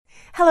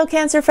Hello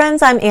Cancer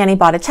friends, I'm Annie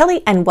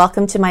Botticelli and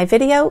welcome to my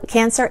video,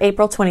 Cancer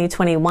April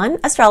 2021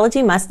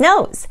 Astrology Must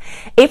Knows.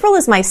 April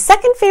is my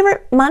second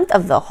favorite month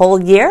of the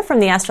whole year from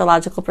the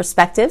astrological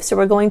perspective, so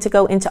we're going to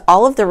go into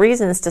all of the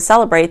reasons to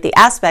celebrate the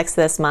aspects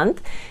this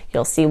month.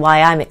 You'll see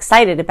why I'm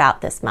excited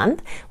about this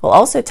month. We'll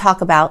also talk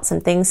about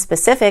some things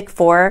specific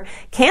for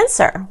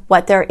Cancer,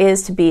 what there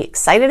is to be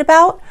excited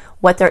about,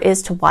 what there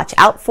is to watch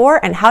out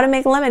for, and how to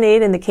make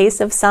lemonade in the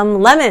case of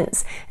some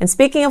lemons. And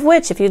speaking of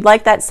which, if you'd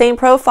like that same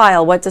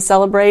profile, what to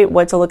celebrate,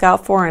 what to look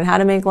out for, and how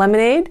to make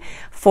lemonade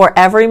for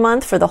every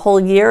month for the whole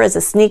year as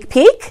a sneak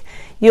peek,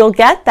 you'll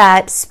get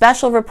that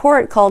special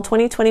report called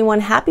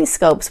 2021 Happy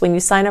Scopes when you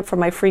sign up for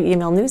my free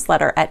email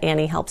newsletter at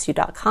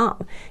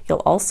anniehelpsyou.com. You'll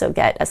also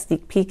get a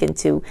sneak peek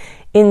into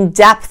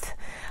in-depth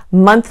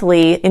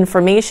monthly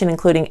information,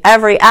 including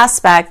every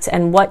aspect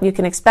and what you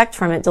can expect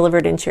from it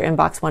delivered into your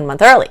inbox 1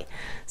 month early.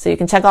 So you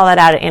can check all that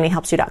out at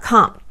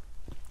anniehelpsyou.com.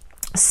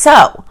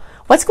 So,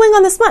 what's going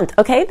on this month?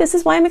 Okay, this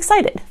is why I'm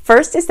excited.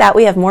 First is that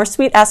we have more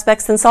sweet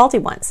aspects than salty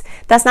ones.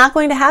 That's not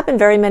going to happen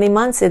very many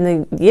months in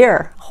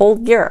the whole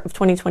year of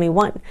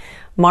 2021.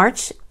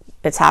 March,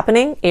 it's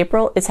happening.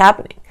 April, it's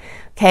happening.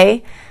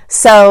 Okay,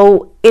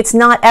 so it's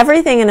not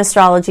everything in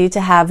astrology to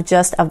have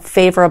just a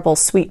favorable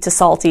sweet to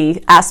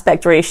salty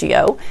aspect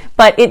ratio,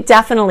 but it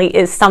definitely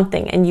is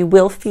something and you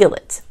will feel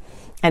it.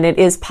 And it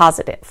is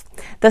positive.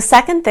 The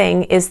second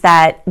thing is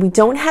that we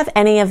don't have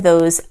any of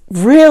those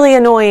really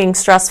annoying,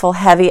 stressful,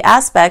 heavy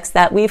aspects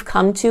that we've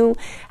come to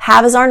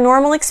have as our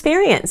normal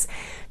experience.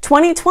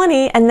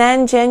 2020 and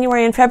then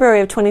January and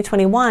February of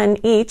 2021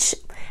 each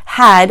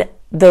had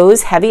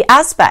those heavy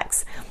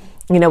aspects.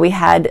 You know, we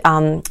had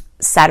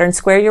Saturn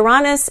square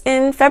Uranus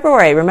in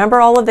February. Remember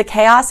all of the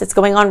chaos that's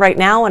going on right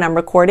now when I'm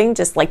recording,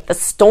 just like the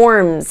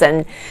storms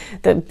and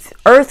the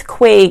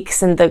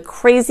earthquakes and the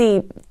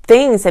crazy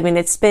things. I mean,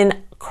 it's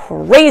been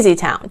crazy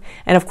town.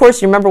 And of course,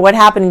 you remember what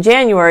happened in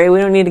January. We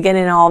don't need to get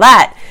into all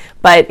that,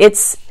 but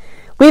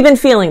we've been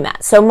feeling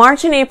that. So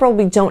March and April,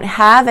 we don't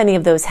have any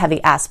of those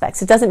heavy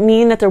aspects. It doesn't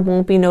mean that there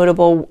won't be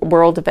notable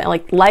world event.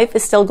 Like life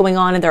is still going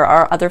on and there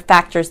are other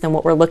factors than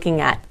what we're looking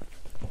at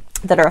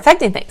that are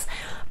affecting things.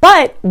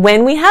 But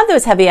when we have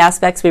those heavy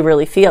aspects, we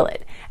really feel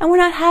it. And we're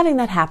not having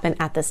that happen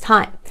at this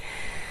time.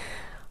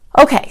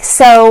 Okay,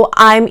 so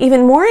I'm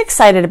even more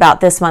excited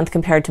about this month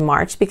compared to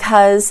March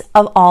because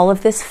of all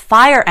of this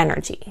fire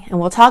energy. And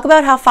we'll talk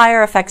about how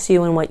fire affects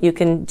you and what you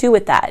can do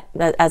with that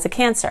as a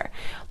Cancer.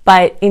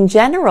 But in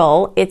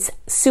general, it's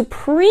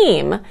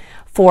supreme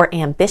for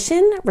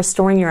ambition,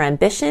 restoring your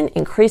ambition,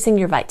 increasing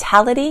your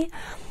vitality,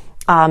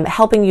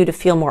 helping you to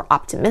feel more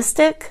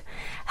optimistic,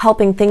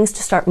 helping things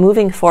to start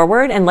moving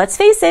forward. And let's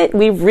face it,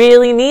 we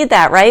really need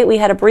that, right? We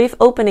had a brief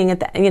opening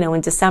at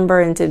in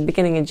December into the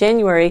beginning of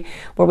January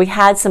where we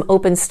had some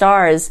open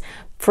stars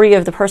free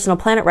of the personal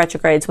planet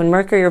retrogrades. When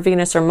Mercury or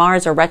Venus or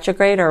Mars are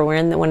retrograde or we're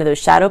in one of those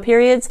shadow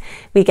periods,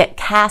 we get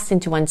cast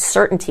into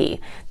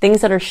uncertainty. Things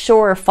that are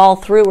sure fall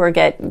through or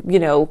get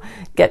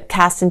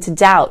cast into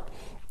doubt.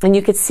 And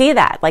you could see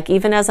that, like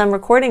even as I'm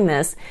recording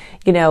this,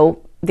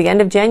 the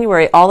end of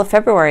January, all of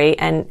February,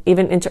 and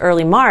even into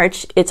early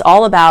March, it's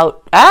all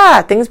about,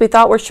 things we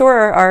thought were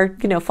sure are,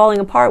 falling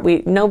apart.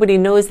 Nobody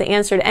knows the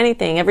answer to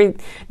anything.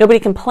 Nobody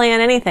can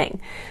plan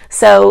anything.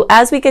 So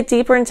as we get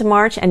deeper into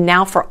March and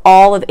now for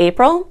all of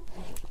April,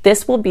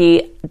 this will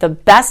be the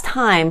best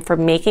time for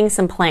making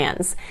some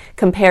plans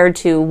compared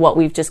to what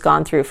we've just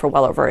gone through for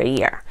well over a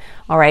year.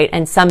 All right.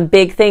 And some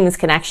big things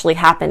can actually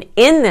happen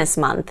in this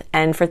month.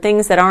 And for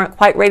things that aren't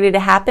quite ready to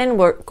happen,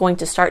 we're going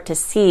to start to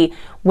see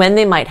when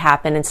they might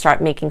happen and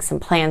start making some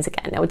plans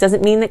again. Now, it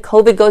doesn't mean that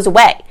COVID goes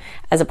away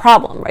as a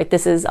problem, right?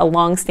 This is a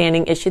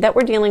long-standing issue that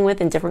we're dealing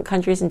with in different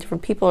countries, and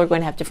different people are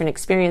going to have different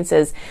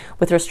experiences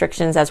with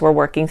restrictions as we're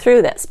working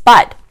through this.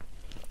 But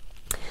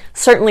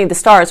certainly the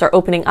stars are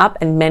opening up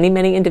and many,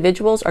 many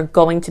individuals are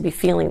going to be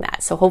feeling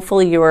that. So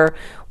hopefully you're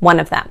one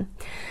of them.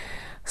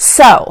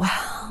 So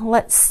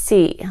let's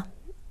see.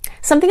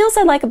 Something else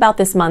I like about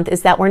this month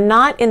is that we're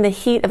not in the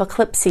heat of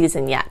eclipse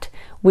season yet.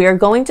 We are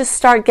going to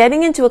start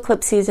getting into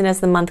eclipse season as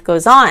the month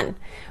goes on.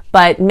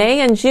 But May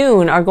and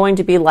June are going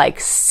to be like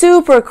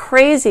super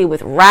crazy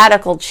with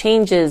radical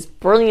changes,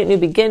 brilliant new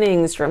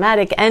beginnings,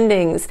 dramatic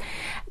endings.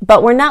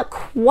 But we're not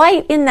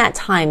quite in that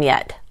time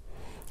yet.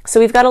 So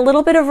we've got a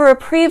little bit of a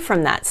reprieve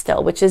from that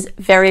still, which is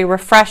very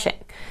refreshing.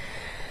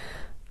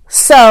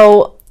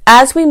 So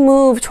as we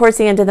move towards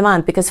the end of the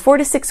month, because 4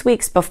 to 6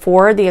 weeks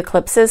before the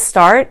eclipses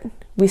start,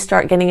 we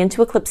start getting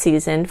into eclipse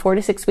season. 4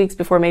 to 6 weeks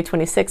before May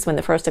 26th, when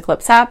the first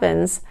eclipse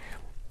happens,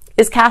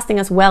 is casting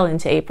us well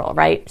into April,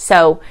 right?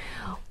 So,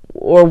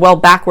 or well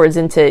backwards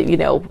into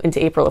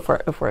April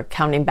if we're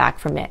counting back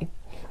from May.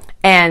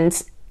 And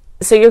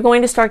so you're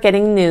going to start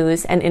getting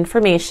news and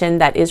information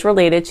that is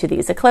related to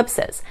these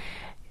eclipses.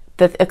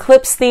 The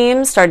eclipse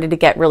theme started to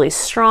get really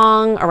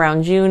strong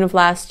around June of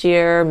last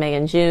year, May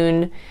and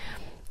June,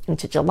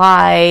 into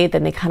July.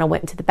 Then they kind of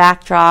went into the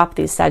backdrop.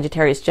 These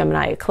Sagittarius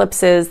Gemini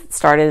eclipses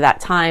started at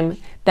that time.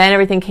 Then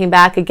everything came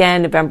back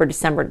again, November,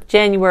 December,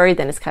 January.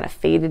 Then it's kind of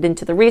faded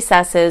into the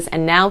recesses.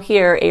 And now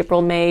here,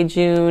 April, May,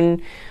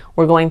 June,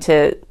 we're going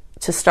to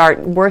start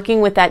working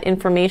with that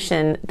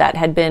information that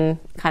had been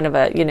kind of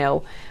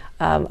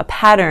a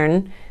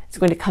pattern. It's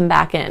going to come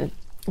back in.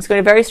 It's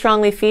going to very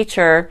strongly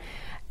feature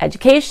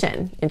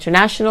education,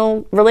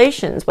 international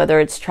relations,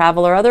 whether it's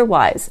travel or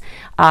otherwise,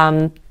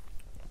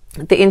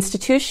 the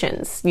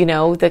institutions,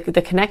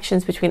 the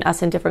connections between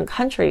us and different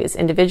countries,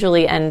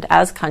 individually and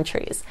as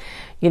countries,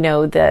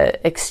 the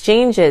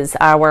exchanges,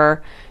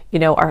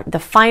 the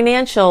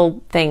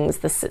financial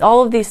things,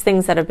 all of these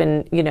things that have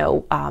been,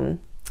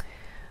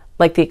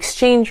 like the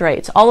exchange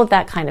rates, all of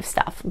that kind of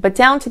stuff. But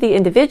down to the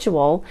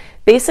individual,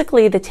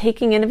 basically the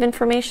taking in of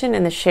information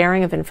and the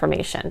sharing of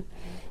information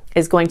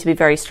is going to be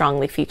very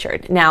strongly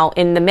featured. Now,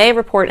 in the May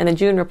report and the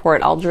June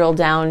report, I'll drill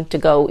down to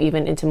go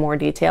even into more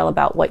detail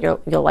about what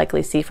you'll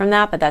likely see from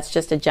that, but that's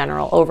just a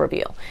general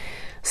overview.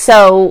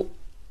 So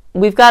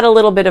we've got a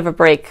little bit of a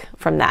break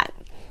from that.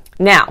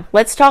 Now,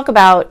 let's talk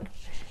about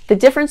the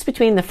difference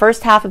between the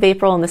first half of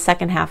April and the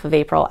second half of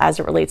April as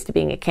it relates to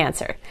being a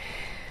Cancer.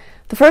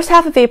 The first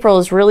half of April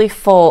is really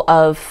full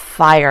of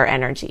fire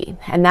energy,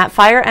 and that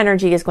fire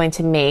energy is going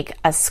to make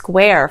a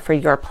square for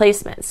your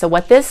placement. So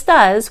what this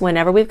does,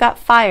 whenever we've got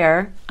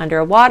fire under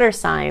a water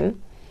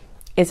sign,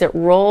 is it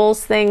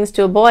rolls things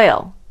to a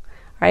boil,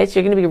 right? So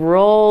you're going to be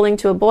rolling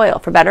to a boil,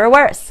 for better or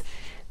worse.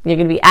 You're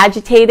going to be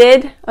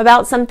agitated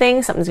about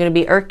something, something's going to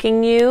be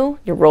irking you,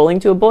 you're rolling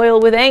to a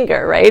boil with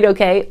anger, right?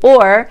 Okay,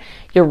 or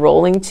you're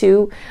rolling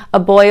to a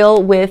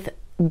boil with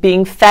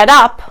being fed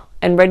up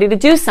and ready to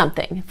do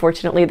something.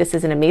 Fortunately, this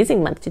is an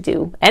amazing month to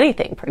do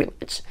anything, pretty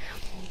much.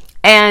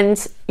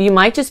 And you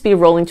might just be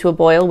rolling to a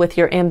boil with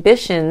your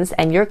ambitions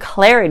and your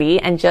clarity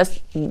and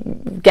just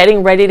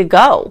getting ready to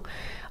go,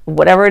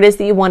 whatever it is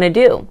that you want to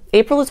do.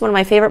 April is one of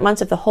my favorite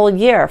months of the whole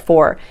year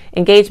for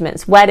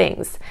engagements,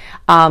 weddings,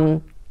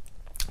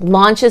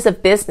 launches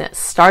of business,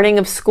 starting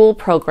of school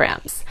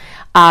programs,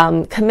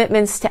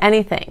 commitments to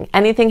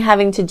anything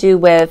having to do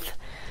with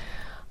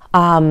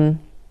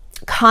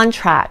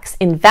contracts,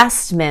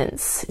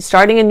 investments,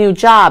 starting a new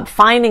job,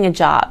 finding a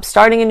job,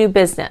 starting a new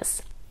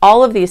business,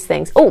 all of these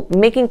things. Oh,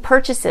 making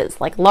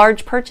purchases, like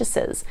large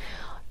purchases,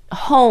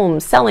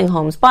 homes, selling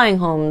homes, buying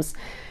homes,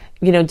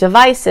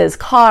 devices,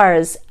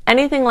 cars,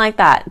 anything like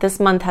that.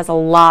 This month has a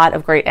lot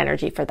of great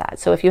energy for that.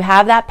 So if you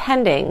have that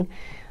pending,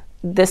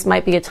 this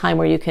might be a time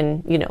where you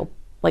can,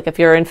 like if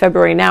you're in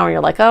February now and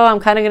you're like, oh,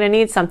 I'm kind of going to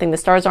need something. The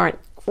stars aren't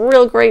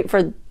real great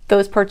for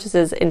those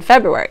purchases in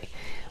February,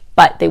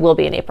 but they will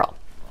be in April.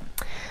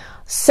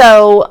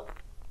 So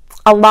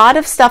a lot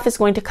of stuff is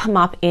going to come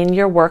up in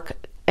your work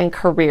and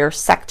career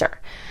sector.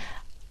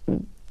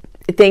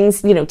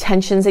 Things,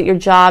 tensions at your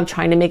job,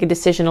 trying to make a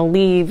decision to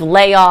leave,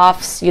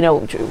 layoffs,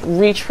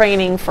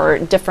 retraining for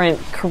different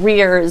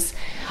careers,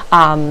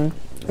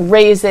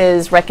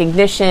 raises,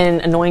 recognition,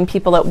 annoying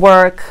people at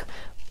work,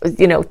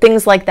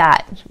 things like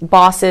that.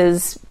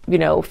 Bosses,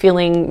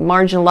 feeling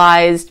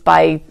marginalized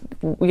by,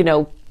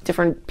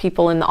 different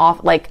people in the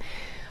office. Like,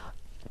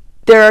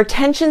 there are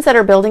tensions that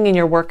are building in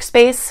your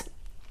workspace,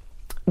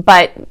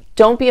 but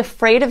don't be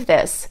afraid of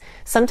this.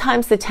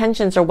 Sometimes the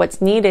tensions are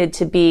what's needed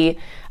to be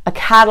a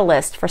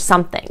catalyst for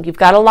something. You've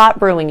got a lot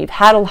brewing. You've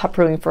had a lot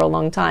brewing for a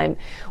long time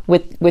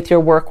with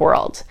your work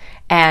world,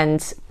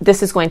 and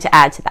this is going to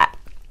add to that.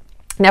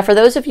 Now, for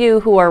those of you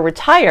who are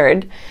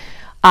retired,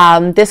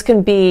 this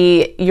can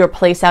be your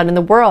place out in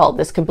the world.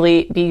 This could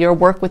be your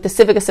work with the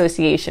Civic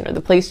Association or the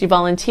place you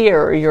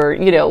volunteer or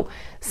your,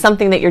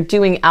 something that you're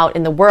doing out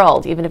in the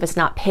world, even if it's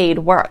not paid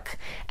work.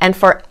 And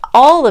for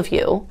all of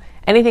you,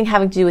 anything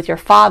having to do with your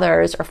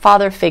fathers or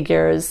father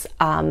figures,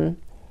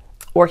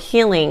 or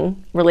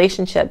healing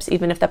relationships,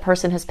 even if that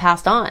person has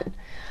passed on,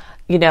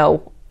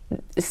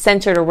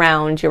 centered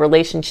around your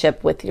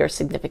relationship with your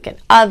significant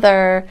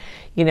other,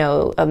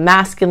 a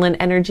masculine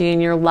energy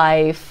in your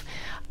life,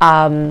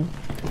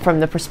 from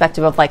the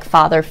perspective of like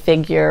father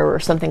figure or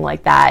something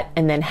like that,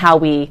 and then how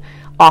we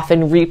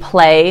often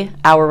replay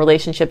our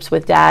relationships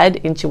with dad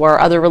into our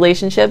other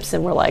relationships,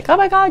 and we're like, oh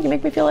my God, you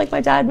make me feel like my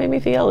dad made me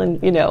feel,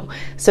 and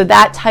so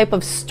that type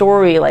of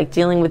story, like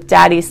dealing with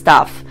daddy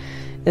stuff,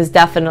 is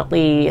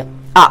definitely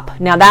up.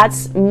 Now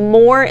that's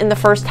more in the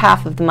first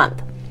half of the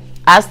month.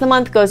 As the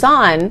month goes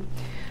on,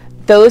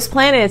 those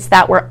planets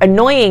that were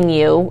annoying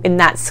you in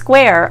that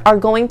square are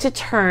going to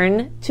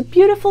turn to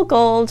beautiful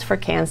gold for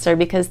Cancer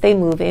because they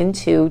move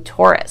into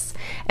Taurus.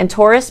 And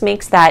Taurus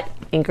makes that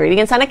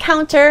ingredients on a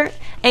counter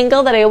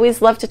angle that I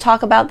always love to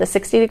talk about, the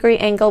 60-degree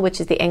angle,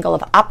 which is the angle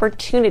of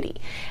opportunity.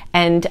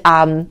 And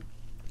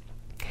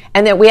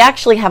that we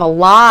actually have a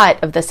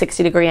lot of the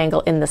 60-degree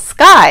angle in the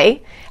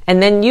sky.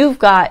 And then you've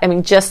got,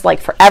 just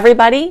like for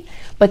everybody,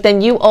 but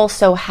then you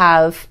also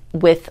have,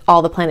 with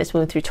all the planets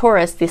moving through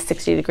Taurus, these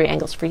 60-degree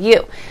angles for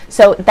you.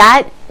 So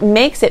that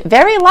makes it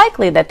very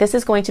likely that this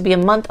is going to be a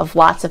month of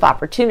lots of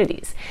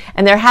opportunities.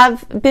 And there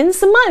have been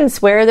some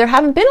months where there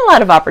haven't been a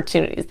lot of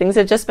opportunities. Things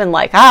have just been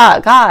like,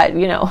 God,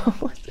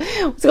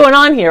 what's going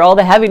on here? All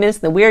the heaviness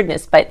and the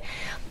weirdness. But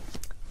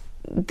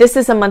this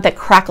is a month that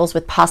crackles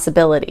with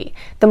possibility.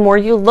 The more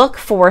you look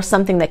for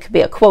something that could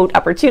be a quote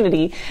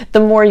opportunity,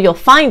 the more you'll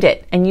find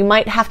it, and you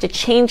might have to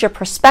change your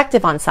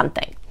perspective on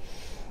something.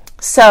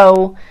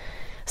 So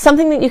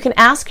something that you can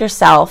ask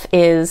yourself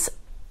is,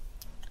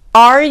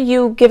 are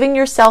you giving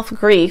yourself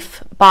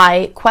grief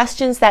by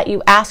questions that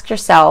you ask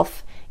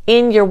yourself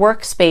in your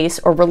workspace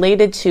or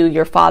related to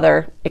your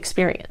father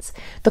experience?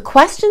 The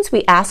questions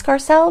we ask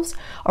ourselves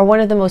are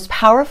one of the most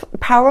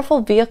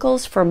powerful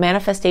vehicles for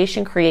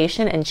manifestation,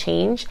 creation, and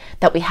change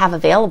that we have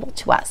available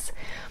to us.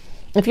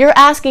 If you're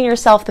asking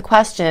yourself the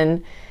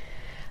question,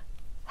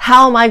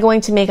 how am I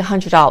going to make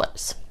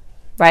 $100,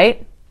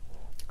 right?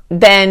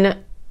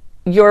 Then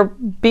your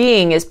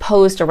being is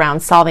posed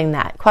around solving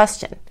that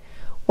question.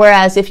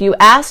 Whereas if you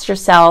asked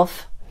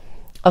yourself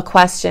a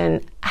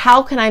question,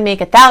 how can I make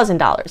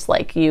 $1,000?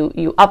 Like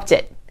you upped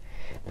it.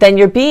 Then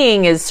your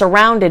being is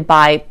surrounded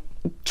by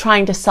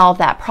trying to solve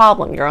that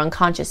problem, your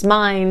unconscious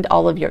mind,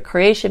 all of your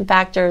creation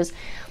factors.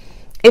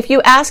 If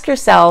you ask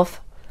yourself,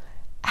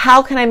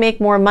 how can I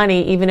make more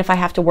money even if I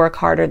have to work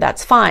harder?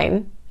 That's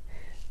fine.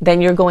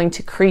 Then you're going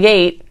to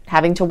create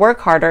having to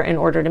work harder in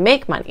order to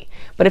make money.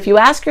 But if you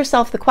ask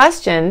yourself the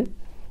question,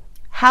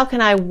 how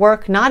can I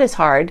work not as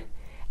hard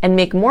and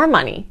make more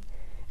money?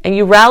 And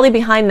you rally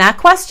behind that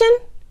question,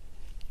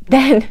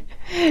 then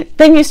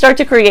you start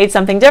to create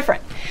something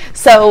different.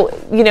 So,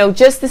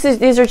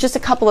 these are just a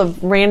couple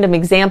of random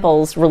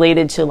examples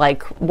related to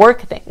like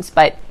work things,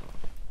 but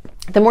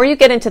the more you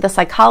get into the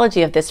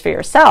psychology of this for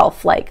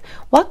yourself, like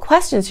what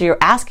questions are you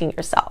asking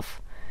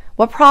yourself?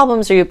 What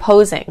problems are you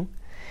posing?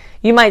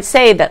 You might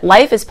say that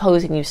life is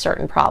posing you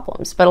certain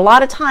problems, but a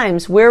lot of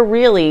times we're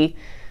really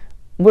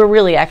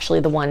actually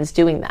the ones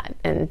doing that.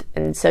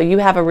 And so you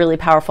have a really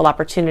powerful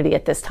opportunity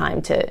at this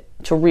time to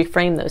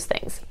reframe those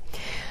things.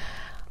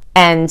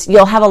 And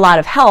you'll have a lot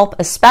of help,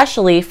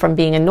 especially from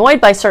being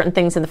annoyed by certain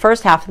things in the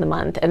first half of the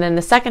month. And then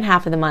the second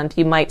half of the month,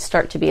 you might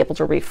start to be able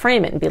to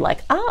reframe it and be like,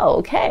 oh,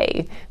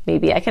 okay,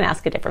 maybe I can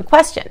ask a different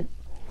question.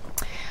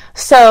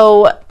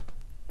 So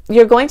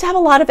you're going to have a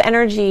lot of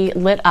energy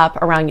lit up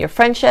around your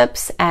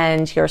friendships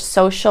and your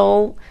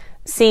social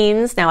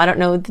scenes. Now, I don't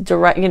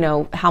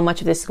know how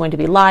much of this is going to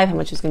be live, how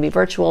much is going to be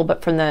virtual,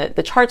 but from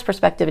the chart's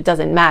perspective, it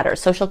doesn't matter.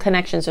 Social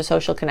connections are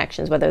social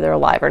connections, whether they're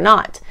live or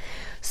not.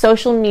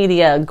 Social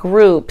media,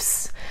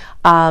 groups,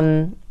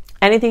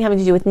 anything having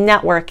to do with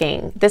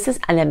networking. This is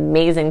an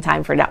amazing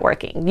time for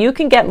networking. You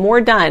can get more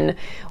done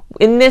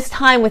in this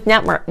time with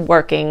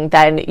networking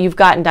than you've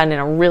gotten done in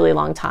a really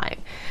long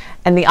time.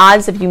 And the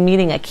odds of you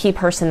meeting a key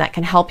person that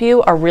can help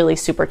you are really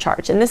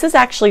supercharged. And this is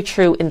actually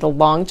true in the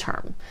long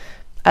term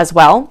as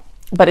well,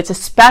 but it's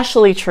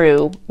especially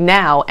true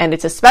now, and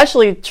it's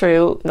especially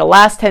true in the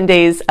last 10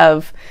 days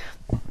of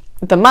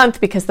the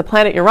month, because the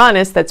planet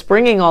Uranus that's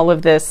bringing all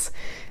of this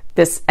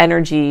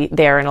energy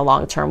there in a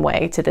long-term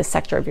way to this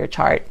sector of your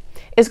chart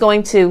is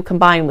going to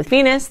combine with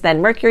Venus,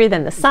 then Mercury,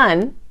 then the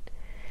Sun,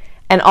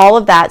 and all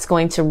of that's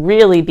going to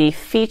really be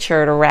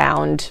featured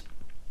around,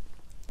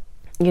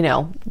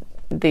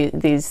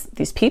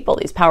 these people,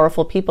 these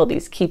powerful people,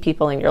 these key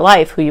people in your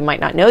life who you might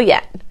not know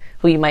yet,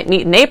 who you might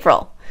meet in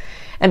April.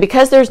 And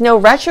because there's no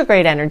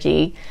retrograde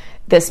energy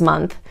this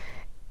month,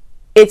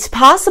 it's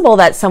possible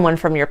that someone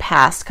from your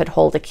past could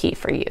hold a key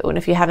for you. And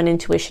if you have an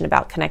intuition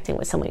about connecting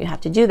with someone, you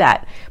have to do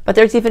that. But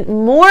there's even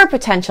more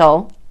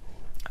potential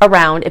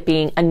around it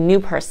being a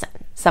new person,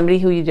 somebody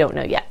who you don't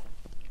know yet.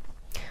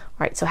 All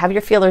right, so have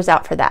your feelers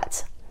out for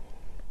that.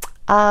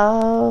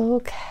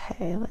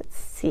 Okay, let's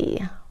see.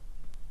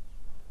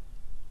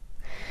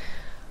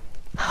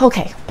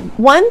 Okay,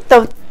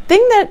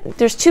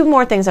 there's two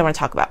more things I want to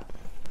talk about.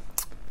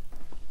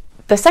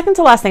 The second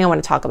to last thing I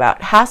want to talk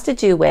about has to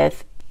do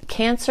with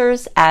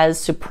Cancers as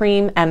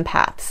supreme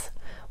empaths.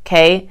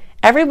 Okay,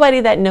 everybody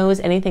that knows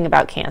anything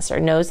about Cancer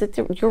knows that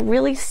you're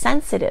really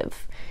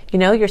sensitive.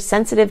 You're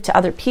sensitive to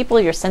other people.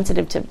 You're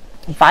sensitive to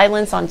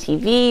violence on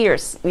TV.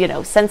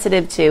 You're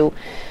sensitive to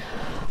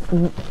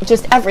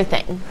just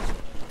everything.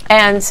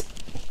 And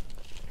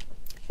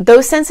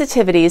those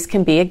sensitivities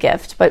can be a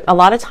gift, but a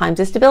lot of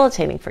times it's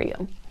debilitating for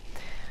you.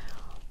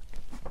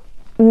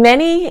 In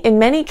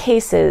many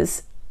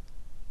cases,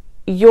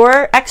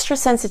 your extra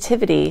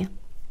sensitivity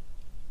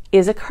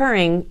is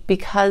occurring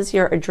because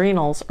your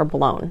adrenals are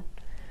blown.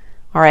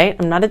 All right,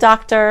 I'm not a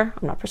doctor,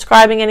 I'm not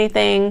prescribing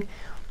anything,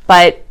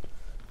 but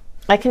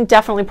I can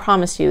definitely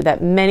promise you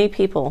that many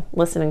people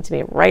listening to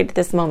me right at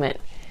this moment,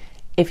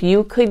 if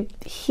you could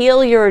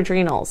heal your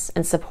adrenals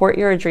and support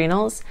your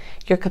adrenals,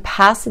 your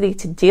capacity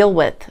to deal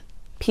with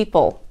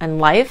people and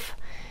life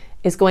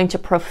is going to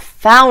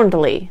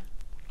profoundly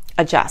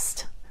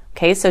adjust.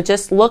 Okay, so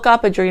just look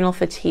up adrenal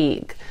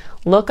fatigue.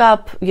 Look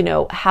up,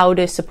 how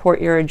to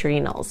support your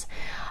adrenals.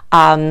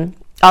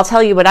 I'll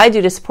tell you what I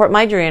do to support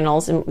my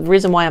adrenals, and the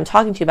reason why I'm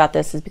talking to you about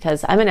this is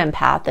because I'm an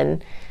empath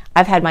and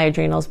I've had my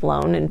adrenals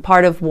blown, and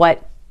part of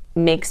what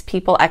makes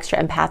people extra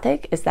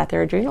empathic is that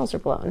their adrenals are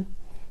blown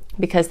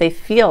because they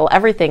feel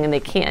everything and they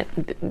can't,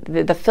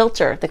 the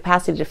filter, the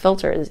capacity to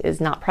filter is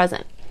not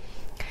present.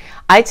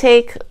 I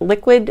take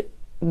liquid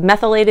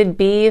methylated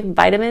B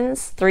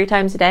vitamins 3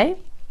 times a day.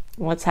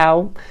 That's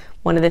how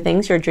one of the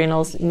things your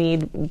adrenals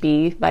need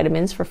B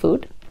vitamins for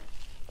food.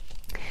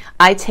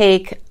 I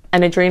take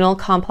an adrenal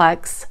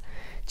complex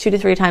 2 to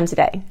 3 times a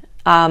day.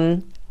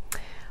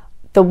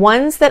 The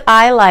ones that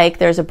I like,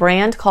 there's a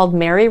brand called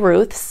Mary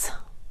Ruth's,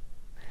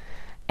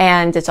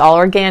 and it's all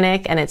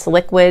organic and it's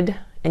liquid,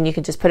 and you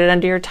can just put it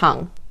under your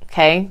tongue.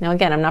 Okay. Now,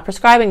 again, I'm not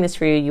prescribing this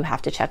for you. You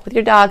have to check with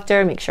your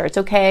doctor, make sure it's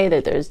okay,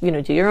 that there's,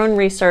 do your own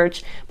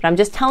research, but I'm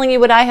just telling you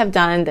what I have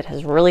done that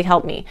has really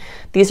helped me.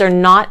 These are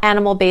not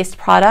animal-based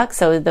products.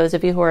 So those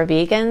of you who are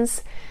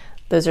vegans,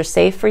 those are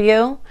safe for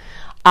you.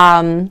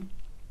 But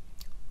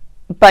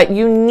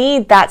you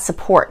need that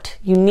support.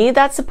 You need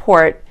that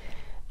support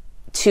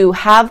to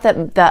have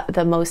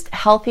the most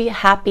healthy,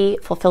 happy,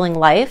 fulfilling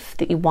life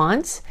that you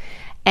want.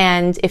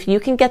 And if you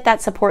can get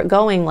that support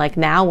going, like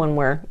now when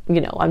we're,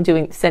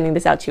 I'm sending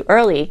this out to you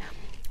early,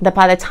 that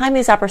by the time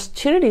these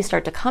opportunities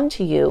start to come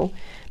to you,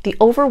 the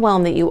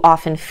overwhelm that you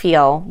often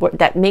feel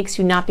that makes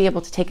you not be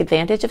able to take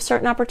advantage of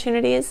certain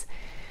opportunities,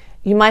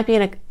 you might be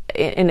in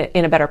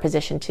a better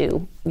position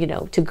to,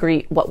 to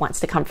greet what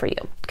wants to come for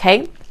you.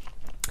 Okay.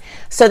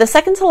 So the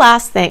second to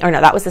last thing,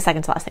 that was the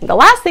second to last thing. The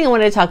last thing I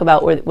wanted to talk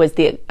about was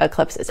the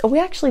eclipses. Oh, we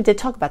actually did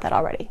talk about that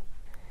already.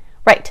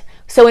 Right.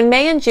 So in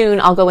May and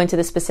June, I'll go into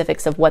the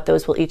specifics of what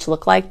those will each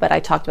look like, but I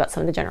talked about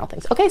some of the general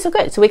things. Okay, so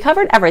good. So we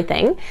covered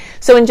everything.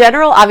 So in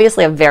general,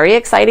 obviously a very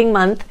exciting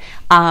month.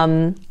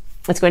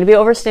 It's going to be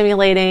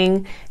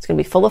overstimulating. It's going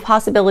to be full of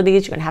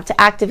possibilities. You're going to have to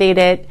activate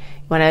it. You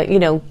want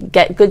to,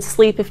 get good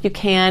sleep if you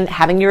can.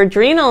 Having your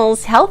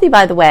adrenals healthy,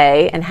 by the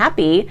way, and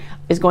happy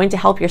is going to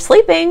help your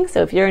sleeping.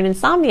 So if you're an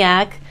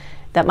insomniac,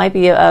 that might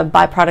be a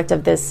byproduct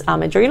of this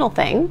adrenal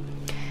thing.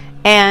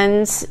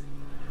 And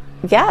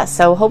yeah,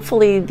 so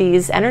hopefully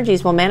these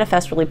energies will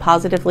manifest really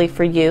positively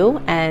for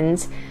you,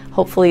 and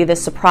hopefully the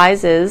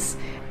surprises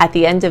at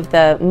the end of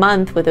the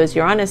month with those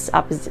Uranus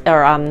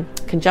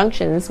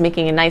conjunctions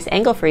making a nice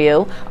angle for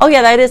you. Oh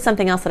yeah, that is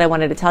something else that I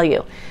wanted to tell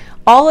you.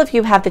 All of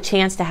you have the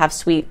chance to have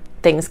sweet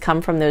things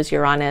come from those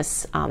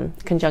Uranus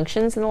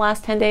conjunctions in the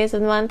last 10 days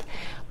of the month.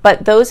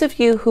 But those of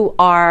you who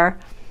are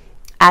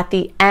at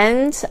the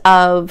end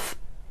of,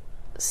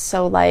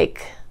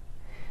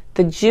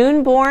 the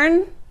June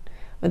born,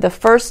 the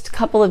first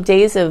couple of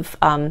days of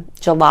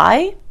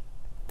July,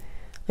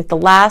 like the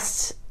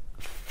last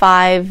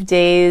 5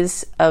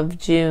 days of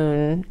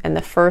June and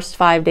the first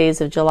 5 days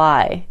of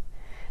July,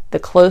 the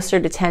closer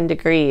to 10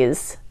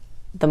 degrees,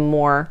 the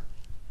more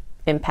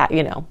impact,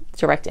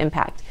 direct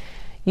impact.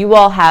 You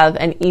all have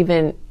an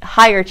even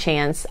higher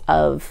chance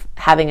of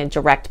having a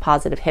direct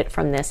positive hit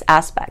from this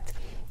aspect.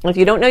 If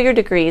you don't know your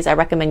degrees, I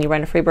recommend you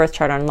run a free birth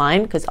chart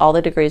online, because all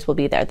the degrees will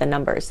be there. The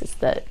numbers is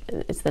the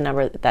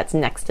number that's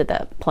next to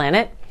the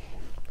planet.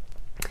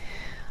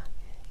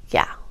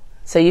 Yeah,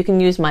 so you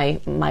can use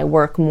my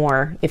work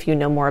more if you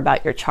know more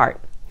about your chart.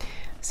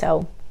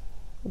 So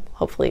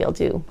hopefully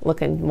you'll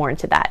look more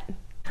into that.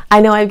 I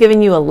know I've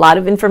given you a lot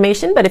of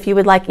information, but if you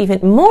would like even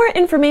more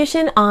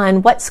information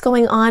on what's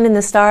going on in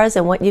the stars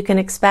and what you can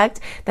expect,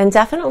 then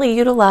definitely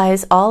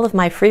utilize all of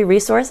my free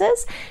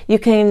resources. You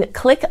can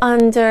click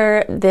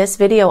under this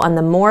video on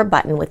the More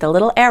button with the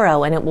little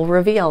arrow, and it will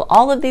reveal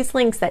all of these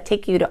links that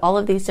take you to all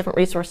of these different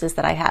resources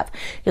that I have.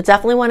 You'll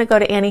definitely want to go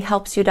to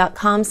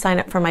AnnieHelpsYou.com, sign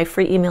up for my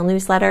free email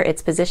newsletter.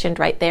 It's positioned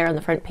right there on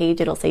the front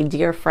page. It'll say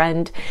Dear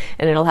Friend,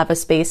 and it'll have a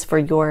space for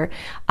your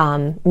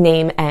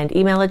name and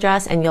email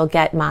address, and you'll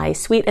get my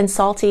sweet and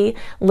salty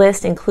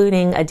list,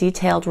 including a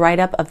detailed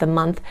write-up of the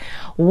month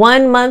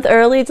 1 month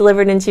early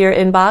delivered into your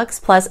inbox,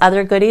 plus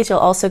other goodies. You'll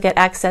also get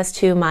access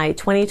to my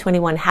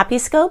 2021 Happy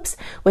Scopes,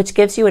 which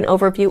gives you an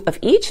overview of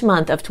each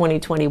month of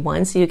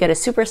 2021, so you get a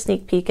super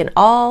sneak peek into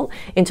all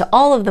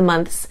of the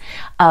months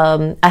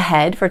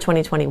ahead for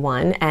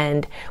 2021,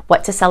 and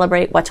what to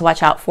celebrate, what to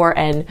watch out for,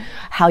 and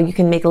how you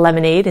can make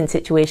lemonade in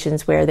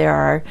situations where there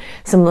are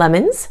some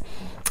lemons.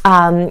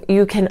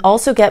 You can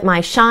also get my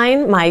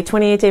Shine, my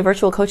 28-day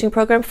virtual coaching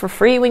program, for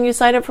free when you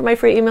sign up for my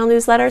free email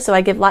newsletter. So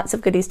I give lots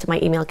of goodies to my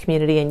email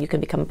community, and you can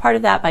become a part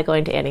of that by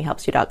going to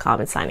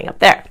AnnieHelpsYou.com and signing up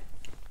there.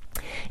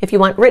 If you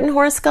want written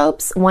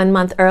horoscopes 1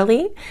 month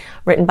early,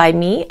 written by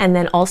me, and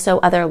then also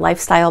other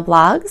lifestyle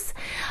blogs,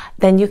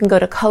 then you can go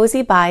to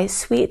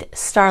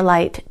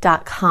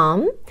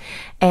cozybysweetstarlight.com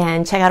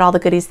and check out all the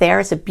goodies there.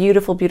 It's a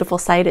beautiful, beautiful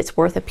site. It's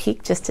worth a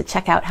peek just to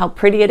check out how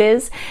pretty it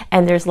is.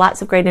 And there's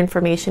lots of great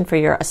information for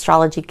your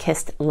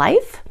astrology-kissed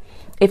life.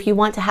 If you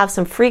want to have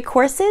some free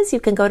courses, you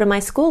can go to my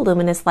school,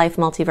 Luminous Life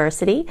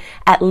Multiversity,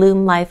 at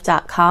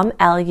lumelife.com,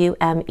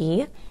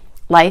 L-U-M-E.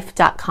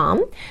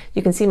 life.com.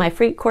 You can see my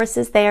free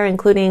courses there,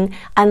 including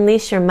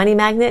Unleash Your Money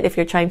Magnet if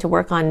you're trying to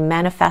work on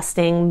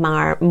manifesting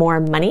more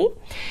money.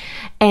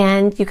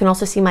 And you can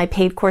also see my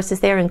paid courses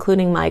there,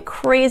 including my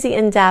crazy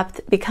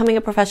in-depth Becoming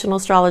a Professional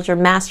Astrologer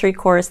Mastery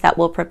course that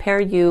will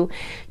prepare you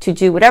to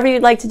do whatever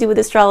you'd like to do with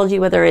astrology,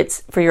 whether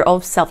it's for your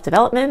own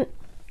self-development,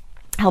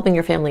 helping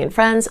your family and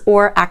friends,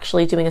 or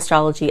actually doing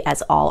astrology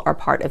as all are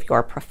part of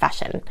your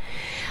profession.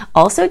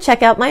 Also,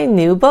 check out my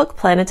new book,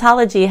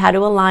 Planetology, How to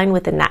Align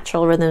with the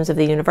Natural Rhythms of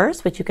the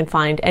Universe, which you can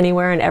find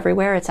anywhere and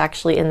everywhere. It's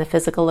actually in the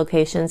physical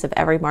locations of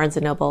every Barnes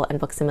 & Noble and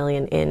Books A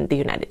Million in the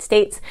United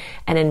States,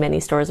 and in many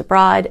stores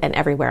abroad, and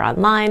everywhere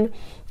online.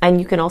 And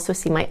you can also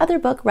see my other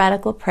book,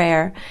 Radical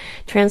Prayer,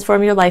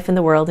 Transform Your Life in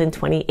the World in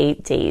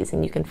 28 Days.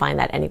 And you can find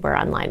that anywhere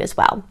online as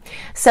well.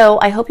 So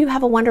I hope you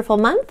have a wonderful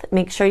month.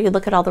 Make sure you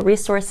look at all the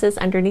resources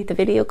underneath the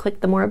video, click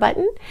the More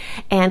button,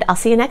 and I'll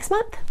see you next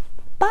month.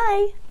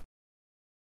 Bye.